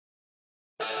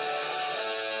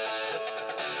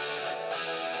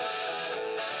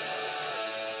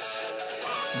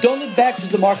Don't look back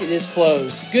because the market is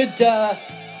closed. Good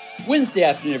Wednesday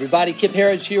afternoon, everybody. Kip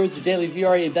Harridge here with the Daily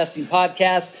VRA Investing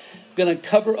Podcast. Going to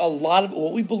cover a lot of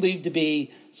what we believe to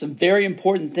be some very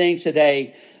important things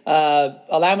today.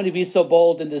 Allow me to be so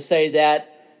bold and to say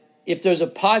that if there's a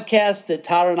podcast that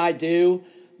Tyler and I do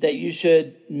that you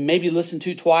should maybe listen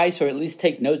to twice or at least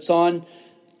take notes on,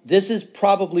 this is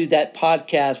probably that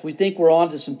podcast. We think we're on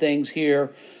to some things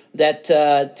here that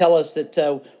tell us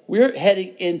that we're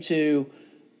heading into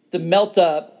the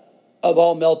melt-up of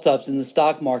all melt-ups in the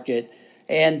stock market.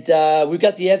 And we've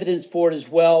got the evidence for it as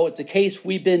well. It's a case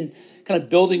we've been kind of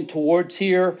building towards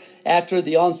here after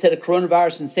the onset of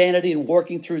coronavirus insanity and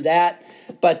working through that.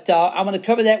 But I'm going to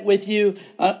cover that with you.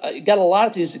 Got a lot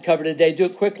of things to cover today. Do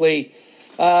it quickly.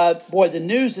 The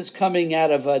news that's coming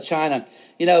out of China.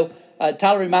 You know,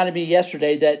 Tyler reminded me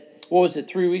yesterday that,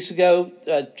 3 weeks ago,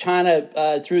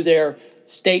 China, through their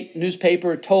state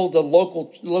newspaper, told the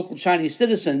local Chinese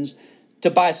citizens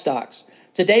to buy stocks.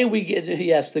 Today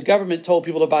the government told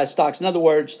people to buy stocks. In other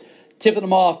words, tipping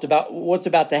them off about what's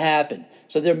about to happen.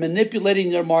 So they're manipulating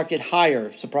their market higher.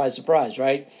 Surprise, surprise,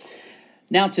 right?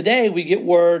 Now today we get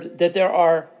word that there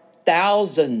are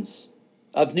thousands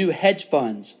of new hedge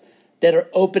funds that are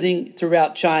opening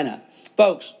throughout China.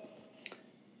 Folks,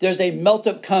 there's a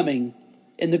melt-up coming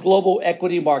in the global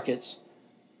equity markets.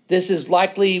 This is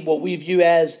likely what we view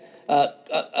as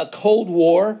a Cold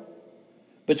War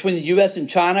between the U.S. and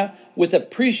China, with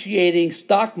appreciating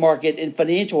stock market and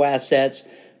financial assets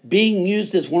being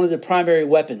used as one of the primary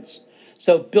weapons.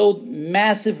 So build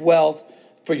massive wealth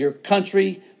for your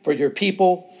country, for your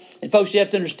people. And folks, you have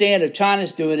to understand, if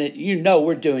China's doing it, you know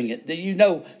we're doing it. You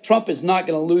know Trump is not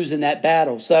going to lose in that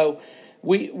battle. So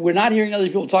we're not hearing other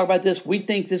people talk about this. We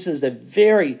think this is a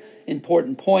very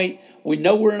important point. We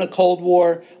know we're in a Cold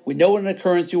War. We know we're in a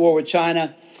currency war with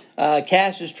China.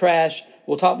 Cash is trash.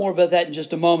 We'll talk more about that in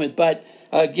just a moment. But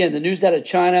again, the news out of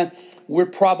China, we're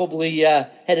probably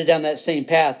headed down that same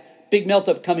path. Big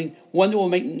melt-up coming. One that will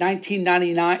make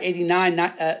 1999, 89,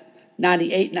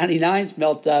 98, 99's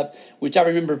melt-up, which I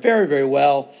remember very, very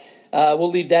well.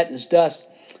 We'll leave that in its dust.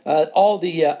 All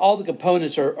the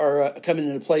components are coming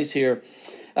into place here.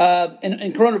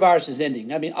 And coronavirus is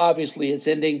ending. I mean, obviously it's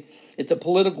ending. It's a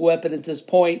political weapon at this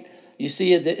point. You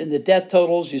see it in the death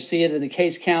totals. You see it in the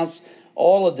case counts.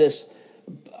 All this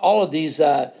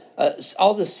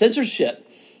censorship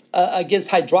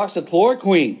against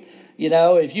hydroxychloroquine. You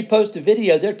know, if you post a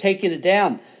video, they're taking it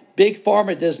down. Big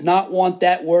Pharma does not want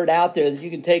that word out there that you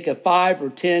can take a $5 or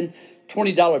 $10,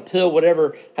 $20 pill,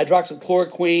 whatever,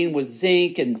 hydroxychloroquine with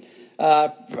zinc and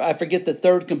I forget the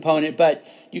third component, but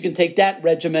you can take that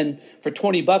regimen for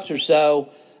 $20 or so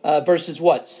versus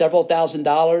several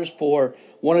 $1,000s for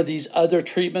one of these other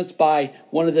treatments by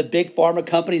one of the big pharma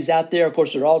companies out there. Of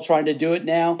course, they're all trying to do it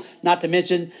now, not to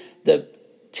mention the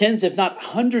tens, if not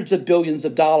hundreds of billions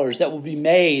of dollars that will be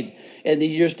made in the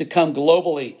years to come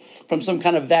globally from some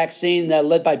kind of vaccine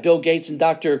led by Bill Gates and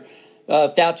Dr.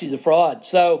 Fauci, the fraud.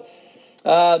 So,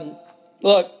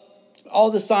 look,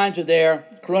 all the signs are there.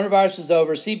 Coronavirus is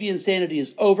over. CV insanity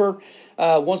is over.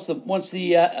 Once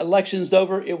the election's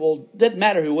over, doesn't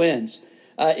matter who wins.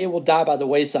 It will die by the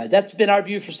wayside. That's been our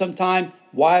view for some time.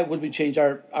 Why would we change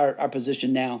our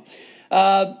position now?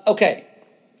 Okay.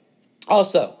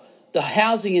 Also, the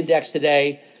housing index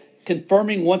today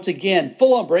confirming once again,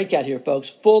 full-on breakout here, folks.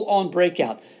 Full-on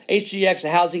breakout. HGX, the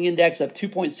housing index, up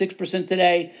 2.6%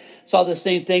 today. Saw the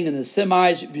same thing in the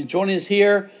semis. If you're joining us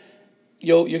here,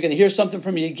 you're going to hear something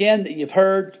from me again that you've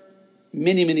heard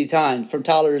many, many times from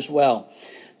Tyler as well.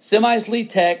 Semis lead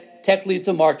tech. Tech leads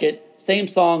the market. Same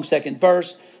song, second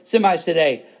verse. Semis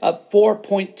today up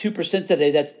 4.2%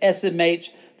 today. That's SMH,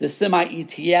 the semi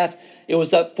ETF. It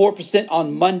was up 4%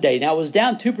 on Monday. Now, it was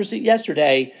down 2%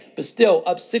 yesterday, but still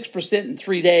up 6% in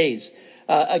 3 days.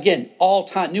 Again,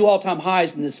 new all-time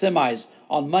highs in the semis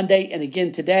on Monday and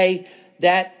again today.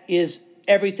 That is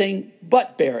everything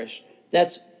but bearish.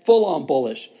 That's full-on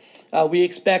bullish. We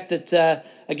expect that,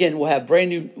 again, we'll have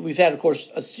we've had, of course,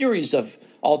 a series of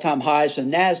all-time highs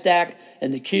from NASDAQ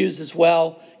and the Qs as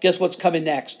well. Guess what's coming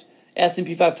next?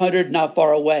 S&P 500, not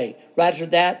far away. Right after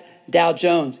that, Dow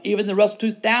Jones. Even the Russell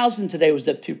 2000 today was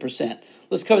up 2%.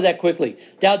 Let's cover that quickly.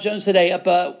 Dow Jones today up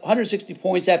 160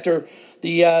 points after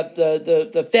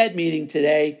the Fed meeting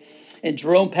today. And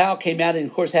Jerome Powell came out and,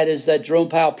 of course, had his Jerome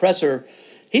Powell presser.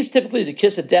 He's typically the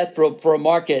kiss of death for a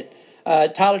market.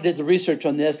 Tyler did the research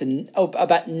on this, and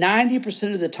about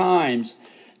 90% of the times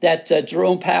that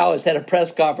Jerome Powell has had a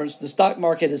press conference, the stock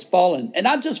market has fallen. And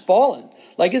not just fallen,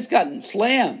 like it's gotten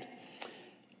slammed.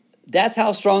 That's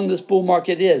how strong this bull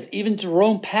market is. Even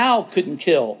Jerome Powell couldn't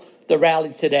kill the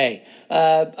rally today.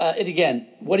 And again,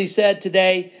 what he said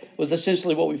today was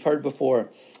essentially what we've heard before.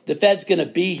 The Fed's going to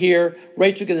be here.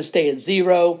 Rates are going to stay at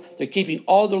zero. They're keeping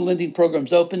all their lending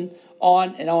programs open,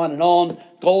 on and on and on.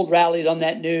 Gold rallied on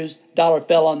that news. Dollar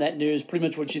fell on that news. Pretty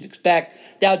much what you'd expect.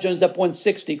 Dow Jones up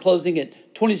 160, closing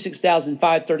at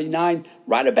 26,539,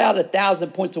 right about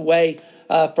 1,000 points away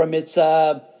from its,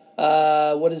 June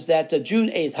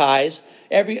 8th highs.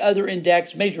 Every other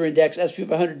index, major index, S&P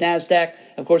 500, NASDAQ,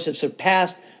 of course, have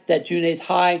surpassed that June 8th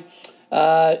high.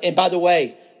 And by the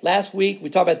way, last week, we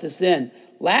talked about this then,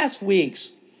 last week's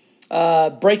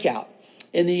breakout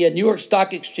in the New York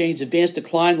Stock Exchange advanced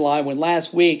decline line, when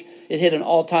last week it hit an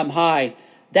all-time high,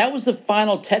 that was the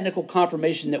final technical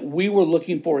confirmation that we were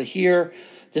looking for here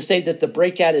to say that the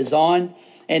breakout is on.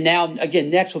 And now, again,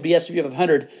 next will be S&P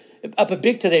 500, up a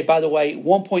big today, by the way,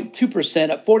 1.2%,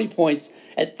 up 40 points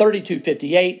at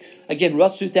 3258. Again,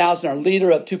 Russell 2000, our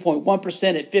leader, up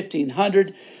 2.1% at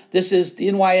 1500. This is the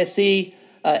NYSE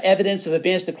evidence of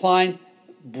advanced decline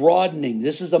broadening.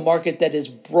 This is a market that is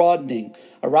broadening.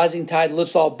 A rising tide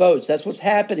lifts all boats. That's what's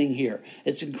happening here.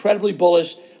 It's incredibly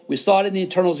bullish. We saw it in the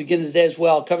internals again today as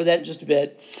well. I'll cover that in just a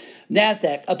bit.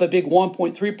 NASDAQ up a big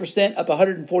 1.3%, up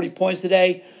 140 points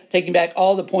today, taking back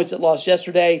all the points it lost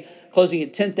yesterday, closing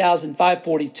at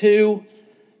 10,542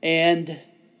 and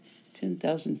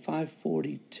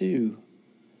 10,542.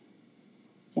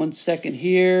 1 second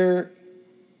here.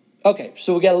 Okay,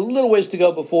 so we got a little ways to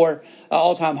go before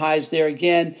all-time highs there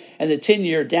again, and the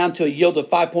 10-year down to a yield of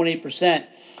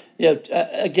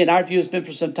 5.8%. Again, our view has been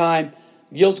for some time,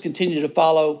 yields continue to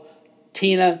follow.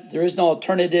 Tina, there is no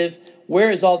alternative.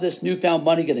 Where is all this newfound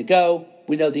money going to go?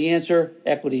 We know the answer,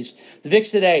 equities. The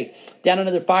VIX today down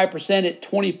another 5% at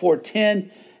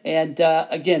 2410. And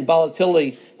again,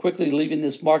 volatility quickly leaving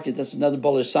this market. That's another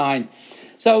bullish sign.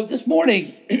 So this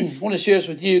morning, I want to share this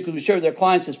with you because we shared with our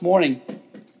clients this morning.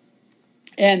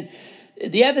 And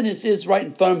the evidence is right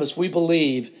in front of us, we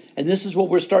believe, and this is what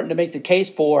we're starting to make the case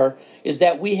for, is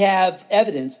that we have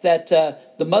evidence that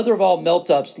the mother of all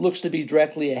melt-ups looks to be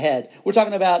directly ahead. We're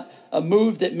talking about a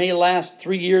move that may last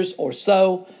 3 years or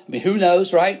so. I mean, who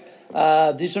knows, right?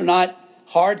 These are not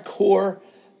hardcore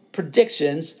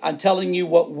predictions. I'm telling you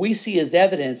what we see as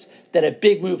evidence that a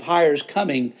big move higher is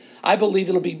coming. I believe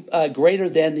it'll be greater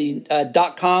than the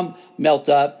dot-com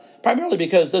melt-up, primarily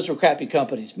because those were crappy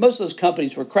companies. Most of those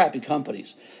companies were crappy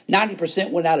companies. 90%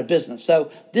 went out of business.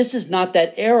 So this is not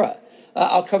that era.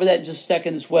 I'll cover that in just a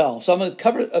second as well. So I'm going to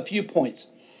cover a few points.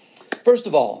 First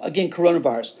of all, again,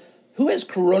 coronavirus. Who has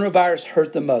coronavirus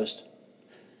hurt the most?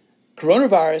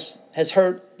 Coronavirus has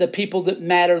hurt the people that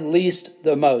matter least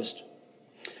the most.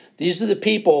 These are the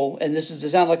people, and this is to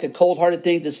sound like a cold-hearted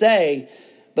thing to say,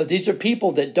 but these are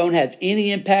people that don't have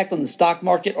any impact on the stock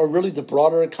market or really the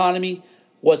broader economy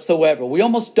whatsoever. We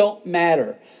almost don't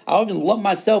matter. I even lump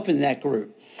myself in that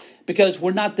group because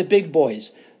we're not the big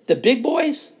boys. The big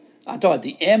boys, I'm talking about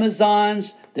the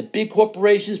Amazons, the big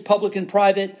corporations, public and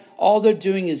private, all they're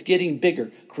doing is getting bigger.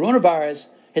 Coronavirus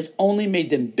has only made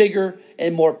them bigger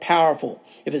and more powerful.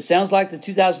 If it sounds like the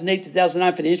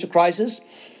 2008-2009 financial crisis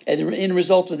and the end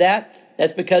result of that,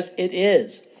 that's because it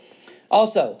is.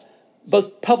 Also,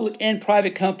 both public and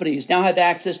private companies now have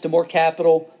access to more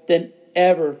capital than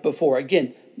ever before.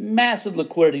 Again, massive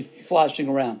liquidity sloshing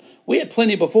around. We had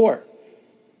plenty before.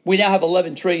 We now have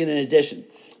 11 trillion in addition.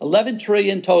 11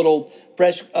 trillion total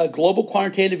fresh global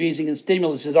quantitative easing and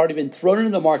stimulus has already been thrown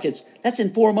into the markets. That's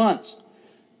in 4 months.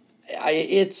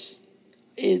 I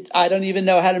don't even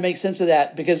know how to make sense of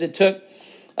that because it took,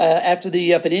 after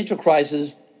the financial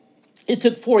crisis, it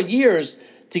took 4 years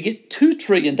to get $2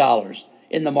 trillion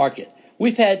in the market.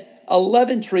 We've had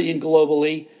 11 trillion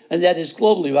globally, and that is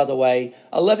globally, by the way,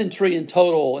 11 trillion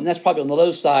total, and that's probably on the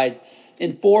low side,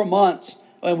 in 4 months,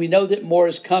 and we know that more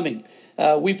is coming.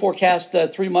 We forecast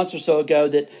 3 months or so ago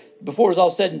that before it was all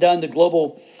said and done, the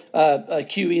global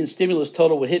QE and stimulus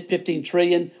total would hit 15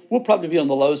 trillion. We'll probably be on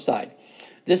the low side.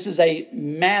 This is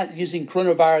using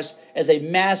coronavirus as a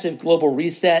massive global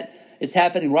reset. It's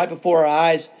happening right before our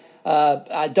eyes.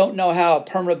 I don't know how a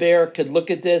perma bear could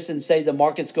look at this and say the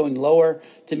market's going lower.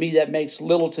 To me, that makes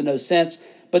little to no sense.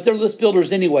 But they're list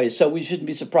builders anyway, so we shouldn't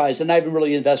be surprised, and not even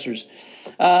really investors.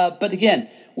 But again,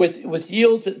 with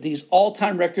yields at these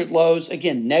all-time record lows,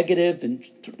 again, negative and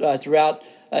throughout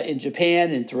in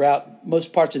Japan and throughout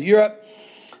most parts of Europe,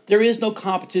 there is no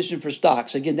competition for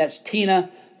stocks. Again, that's TINA.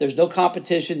 There's no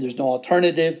competition. There's no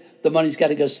alternative. The money's got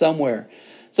to go somewhere.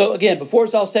 So again, before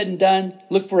it's all said and done,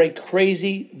 look for a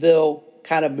Crazyville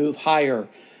kind of move higher.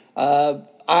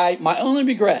 My only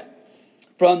regret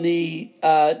from the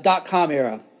 .com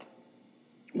era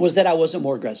was that I wasn't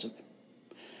more aggressive.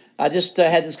 I just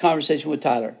had this conversation with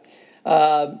Tyler,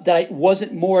 that I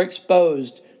wasn't more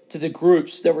exposed to the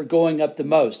groups that were going up the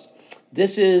most.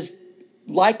 This is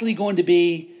likely going to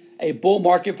be a bull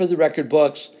market for the record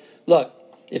books. Look,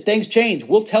 if things change,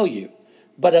 we'll tell you.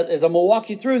 But as I'm going to walk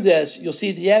you through this, you'll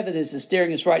see the evidence is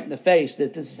staring us right in the face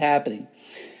that this is happening.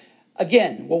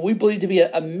 Again, what we believe to be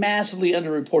a massively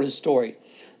underreported story.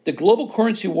 The global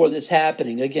currency war that's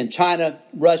happening, again, China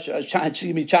and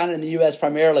the U.S.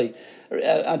 primarily.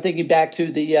 I'm thinking back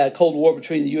to the Cold War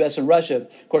between the U.S. and Russia.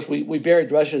 Of course, we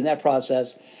buried Russia in that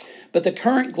process. But the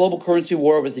current global currency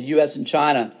war with the U.S. and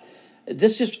China,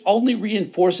 this just only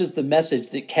reinforces the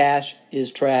message that cash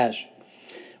is trash.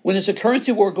 When there's a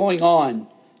currency war going on,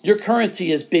 your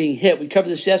currency is being hit. We covered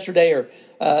this yesterday or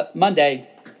Monday.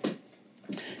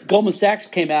 Goldman Sachs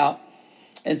came out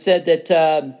and said that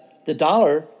the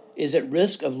dollar is at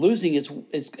risk of losing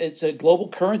its global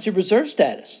currency reserve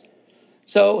status.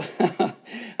 So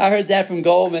I heard that from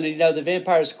Goldman, and the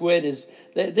vampire squid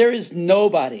there is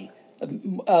nobody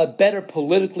better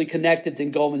politically connected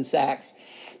than Goldman Sachs.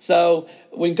 So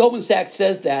when Goldman Sachs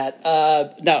says that,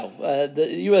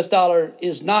 the U.S. dollar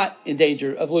is not in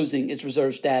danger of losing its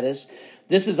reserve status.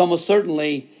 This is almost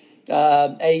certainly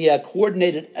a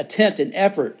coordinated attempt and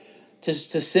effort to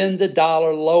send the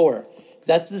dollar lower.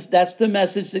 That's the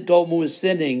message that Goldman was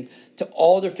sending to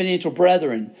all their financial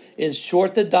brethren, is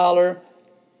short the dollar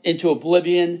into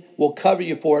oblivion. We'll cover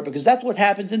you for it, because that's what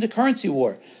happens in the currency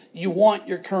war. You want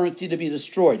your currency to be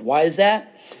destroyed. Why is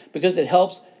that? Because it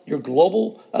helps your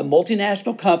global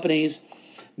multinational companies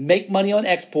make money on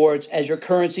exports as your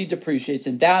currency depreciates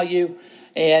in value.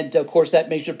 And, of course, that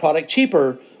makes your product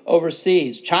cheaper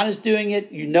overseas. China's doing it.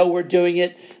 We're doing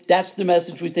it. That's the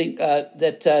message we think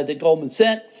that Goldman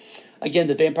sent. Again,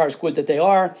 the vampire squid that they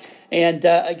are. And,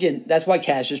 again, that's why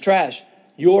cash is trash.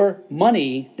 Your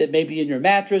money that may be in your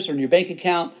mattress or in your bank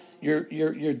account,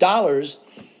 your dollars,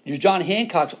 your John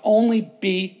Hancocks only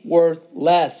be worth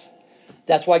less.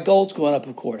 That's why gold's going up,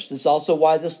 of course. This is also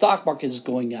why the stock market is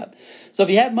going up. So if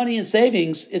you have money in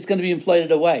savings, it's going to be inflated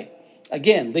away.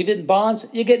 Again, leave it in bonds,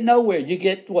 you get nowhere. You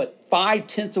get,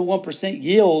 0.5%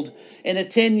 yield in a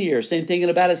 10-year. Same thing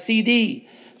about a CD.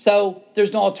 So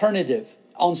there's no alternative.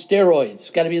 On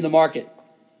steroids, got to be in the market.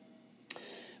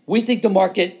 We think the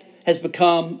market has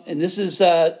become, and this is,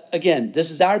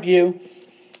 this is our view.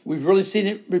 We've really seen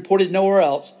it reported nowhere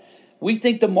else. We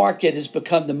think the market has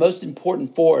become the most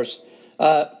important force,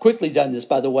 quickly done this,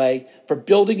 by the way, for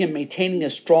building and maintaining a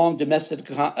strong domestic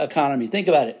economy. Think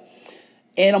about it.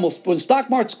 When stock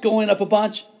market's going up a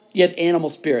bunch, you have animal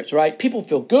spirits, right? People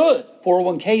feel good.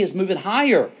 401k is moving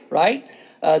higher, right?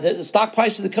 The stock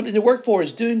price of the company they work for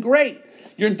is doing great.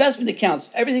 Your investment accounts,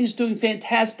 everything's doing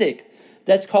fantastic.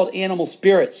 That's called animal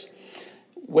spirits.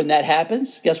 When that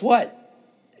happens, guess what?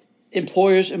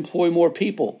 Employers employ more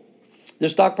people. Their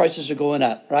stock prices are going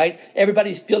up, right?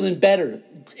 Everybody's feeling better.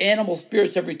 Animal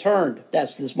spirits have returned.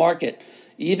 That's this market.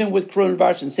 Even with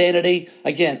coronavirus insanity,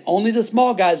 again, only the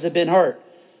small guys have been hurt.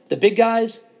 The big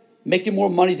guys making more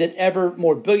money than ever,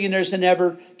 more billionaires than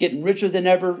ever, getting richer than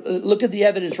ever. Look at the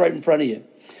evidence right in front of you.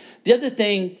 The other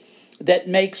thing that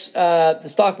makes the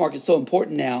stock market so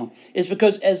important now is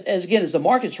because as the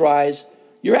markets rise,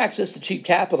 your access to cheap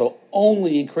capital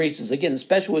only increases, again,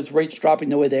 especially with rates dropping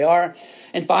the way they are.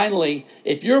 And finally,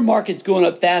 if your market's going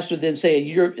up faster than, say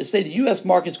the U.S.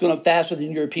 market's going up faster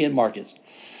than European markets,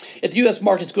 if the U.S.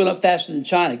 market's going up faster than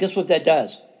China, guess what that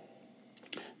does?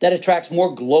 That attracts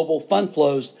more global fund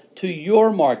flows to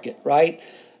your market, right?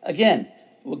 Again,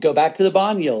 we'll go back to the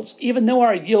bond yields. Even though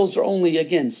our yields are only,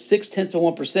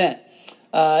 0.6%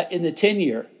 in the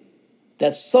 10-year,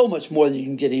 that's so much more than you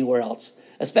can get anywhere else,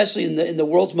 especially in the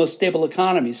world's most stable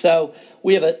economy. So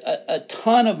we have a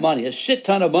ton of money, a shit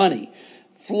ton of money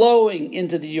flowing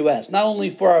into the U.S., not only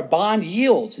for our bond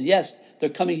yields. Yes, they're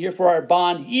coming here for our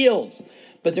bond yields,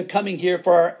 but they're coming here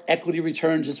for our equity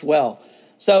returns as well.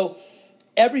 So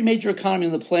every major economy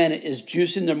on the planet is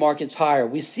juicing their markets higher.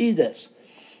 We see this.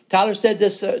 Tyler said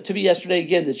this to me yesterday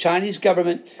again. The Chinese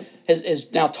government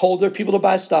has now told their people to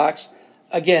buy stocks.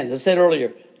 Again, as I said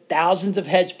earlier, thousands of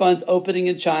hedge funds opening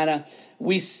in China.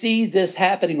 We see this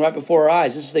happening right before our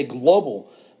eyes. This is a global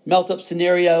melt-up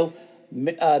scenario,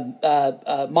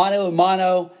 mano a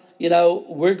mano.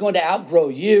 We're going to outgrow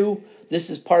you. This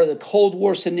is part of the Cold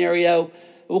War scenario.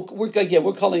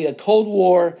 We're calling it a Cold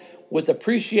War with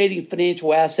appreciating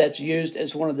financial assets used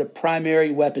as one of the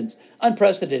primary weapons.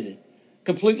 Unprecedented,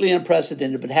 completely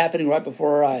unprecedented, but happening right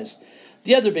before our eyes.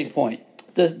 The other big point,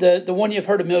 the one you've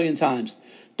heard a million times,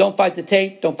 don't fight the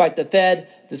tape, don't fight the Fed.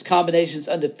 This combination is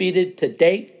undefeated to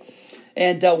date.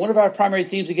 And one of our primary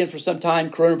themes, again, for some time,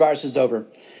 coronavirus is over.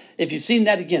 If you've seen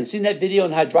that video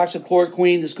on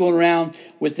hydroxychloroquine that's going around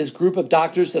with this group of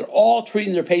doctors that are all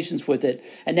treating their patients with it,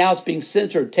 and now it's being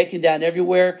censored, taken down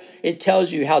everywhere, it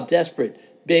tells you how desperate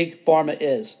Big Pharma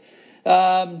is.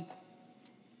 That's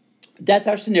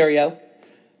our scenario.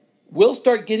 We'll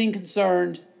start getting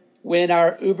concerned when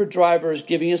our Uber driver is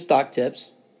giving us stock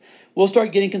tips. We'll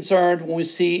start getting concerned when we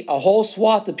see a whole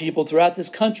swath of people throughout this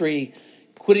country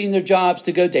quitting their jobs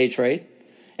to go day trade.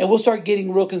 And we'll start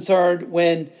getting real concerned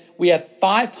when we have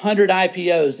 500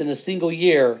 IPOs in a single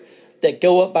year that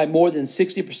go up by more than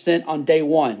 60% on day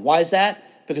one. Why is that?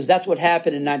 Because that's what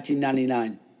happened in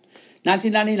 1999.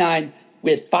 1999,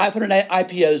 we had 500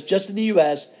 IPOs just in the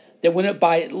U.S. that went up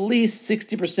by at least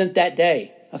 60% that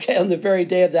day, okay, on the very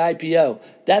day of the IPO.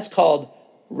 That's called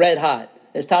red hot.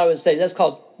 As Tyler would say, that's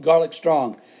called garlic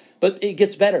strong. But it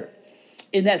gets better.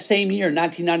 In that same year,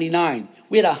 1999,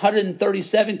 we had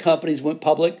 137 companies went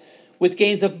public with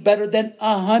gains of better than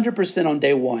 100% on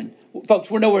day one.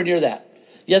 Folks, we're nowhere near that.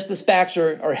 Yes, the SPACs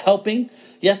are helping.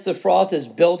 Yes, the froth is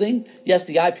building. Yes,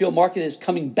 the IPO market is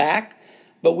coming back.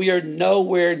 But we are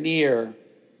nowhere near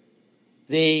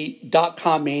the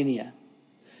dot-com mania.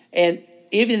 And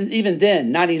even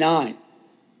then, 99,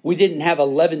 we didn't have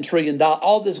 $11 trillion.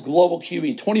 All this global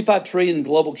QE, $25 trillion in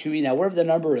global QE now, whatever the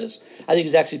number is. I think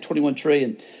it's actually $21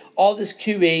 trillion. All this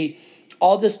QE,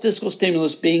 all this fiscal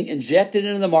stimulus being injected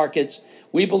into the markets,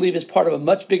 we believe is part of a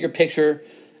much bigger picture,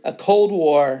 a Cold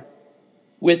War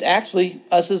with actually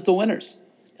us as the winners.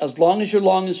 As long as you're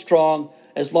long and strong,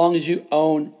 as long as you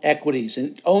own equities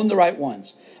and own the right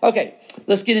ones. Okay,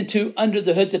 let's get into under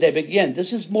the hood today. But again,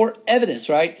 this is more evidence,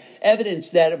 right?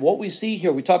 Evidence that what we see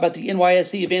here, we talk about the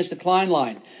NYSE advanced decline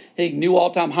line, hitting new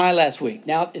all-time high last week.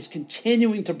 Now it's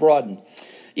continuing to broaden.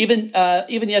 Even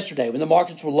yesterday, when the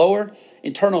markets were lower,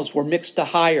 internals were mixed to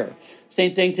higher.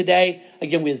 Same thing today.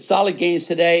 Again, we had solid gains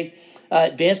today.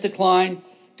 Advanced decline,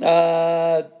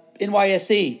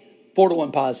 NYSE,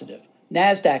 4-1 positive.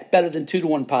 NASDAQ, better than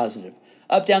 2-1 positive.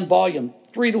 Up-down volume,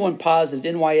 3-1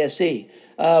 positive, NYSE.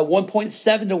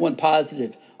 1.7-1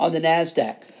 positive on the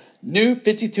NASDAQ. New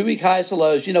 52-week highs to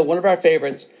lows, one of our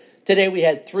favorites. Today we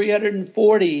had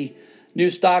 340 new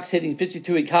stocks hitting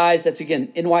 52-week highs. That's, again,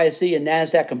 NYSE and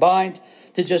NASDAQ combined,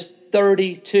 to just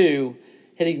 32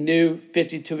 hitting new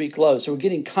 52-week lows. So we're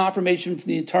getting confirmation from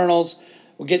the internals.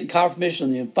 We're getting confirmation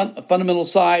on the fundamental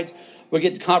side. We're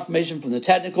getting confirmation from the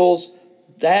technicals.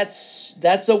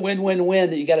 That's a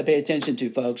win-win-win that you got to pay attention to,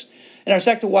 folks. In our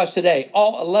sector watch today,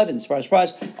 all 11, surprise,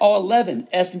 surprise, all 11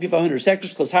 S&P 500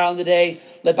 sectors closed higher on the day,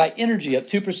 led by energy up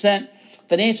 2%,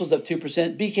 financials up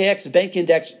 2%, BKX, the bank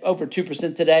index, over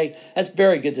 2% today. That's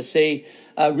very good to see.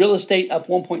 Real estate up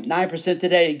 1.9%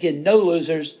 today. Again, no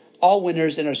losers, all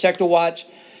winners in our sector watch.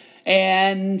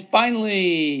 And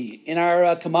finally, in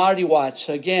our commodity watch,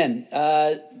 again,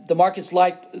 the markets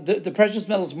liked, the precious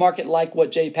metals market liked what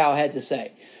Jay Powell had to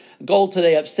say. Gold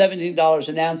today up $17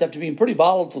 an ounce after being pretty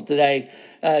volatile today,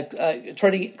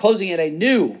 closing at a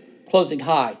new closing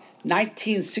high,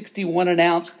 $19.61 an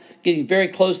ounce, getting very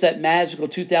close to that magical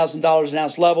 $2,000 an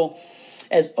ounce level.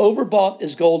 As overbought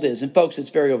as gold is, and folks, it's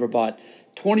very overbought,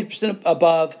 20%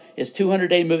 above is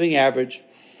 200-day moving average.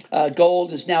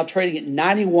 Gold is now trading at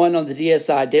 91 on the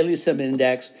DSI, Daily Sentiment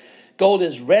Index. Gold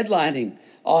is redlining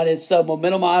on its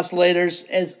momentum oscillators.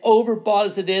 As overbought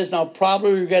as it is, and I'll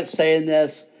probably regret saying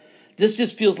this, this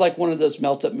just feels like one of those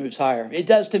melt-up moves higher. It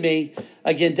does to me.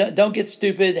 Again, don't get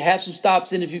stupid. Have some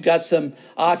stops in if you've got some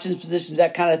options positions,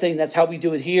 that kind of thing. That's how we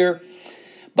do it here.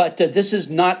 But this is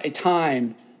not a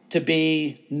time to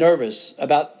be nervous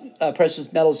about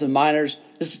precious metals and miners.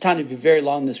 This is a time to be very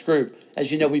long this group.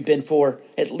 As you know, we've been for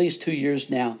at least 2 years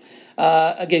now.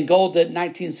 Again, gold at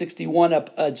 $19.61,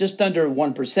 up just under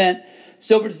 1%.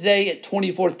 Silver today at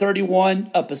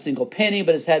 $24.31, up a single penny,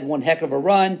 but it's had one heck of a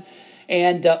run.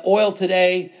 And oil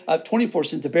today up 24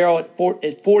 cents a barrel at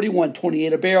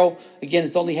 $41.28 a barrel. Again,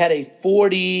 it's only had an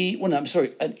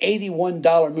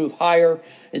 $81 move higher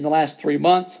in the last 3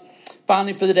 months.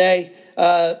 Finally, for the day,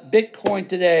 Bitcoin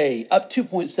today up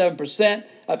 2.7%,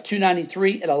 up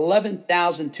 293 at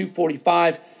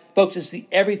 11,245. Folks, it's the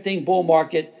everything bull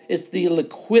market. It's the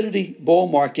liquidity bull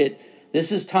market.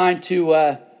 This is time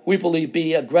to, we believe,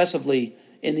 be aggressively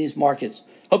in these markets.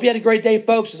 Hope you had a great day,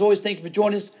 folks. As always, thank you for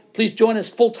joining us. Please join us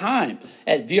full-time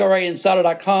at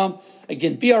VRAinsider.com.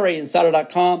 Again,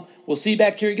 VRAinsider.com. We'll see you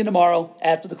back here again tomorrow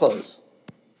after the close.